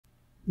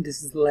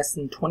This is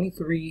lesson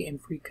 23 in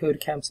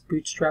freeCodeCamp's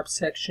Bootstrap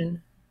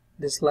section.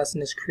 This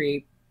lesson is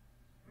create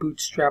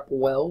Bootstrap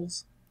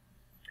Wells.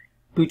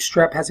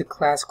 Bootstrap has a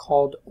class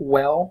called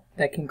Well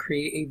that can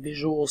create a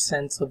visual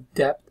sense of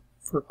depth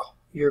for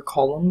your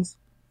columns.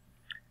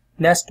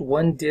 Nest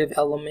one div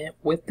element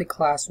with the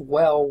class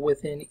Well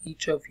within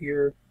each of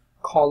your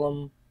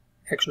column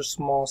extra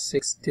small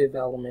 6 div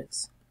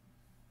elements.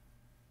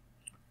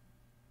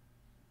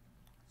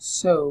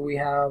 So we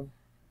have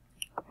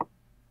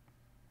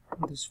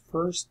this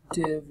first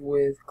div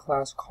with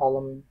class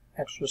column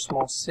extra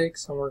small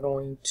 6, and we're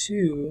going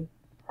to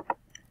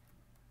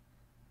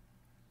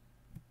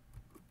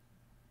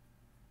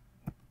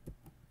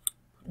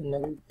put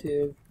another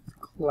div with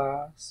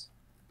class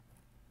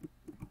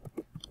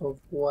of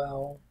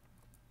well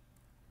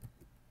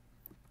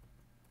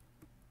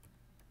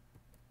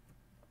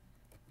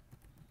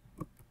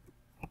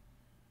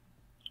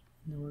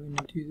and then we're going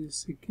to do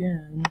this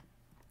again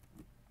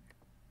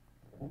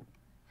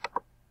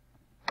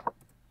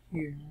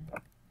here.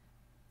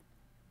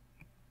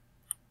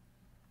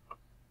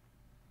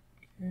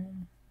 Okay.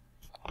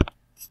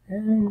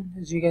 And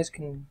as you guys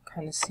can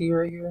kind of see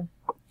right here,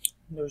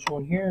 there's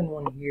one here and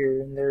one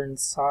here, and they're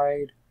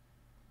inside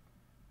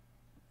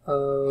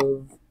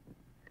of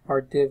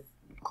our div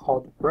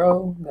called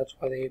row. That's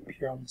why they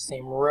appear on the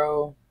same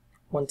row.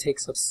 One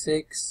takes up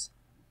 6,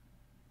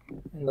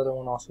 and the other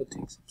one also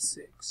takes up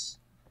 6.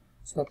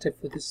 So that's it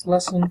for this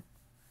lesson.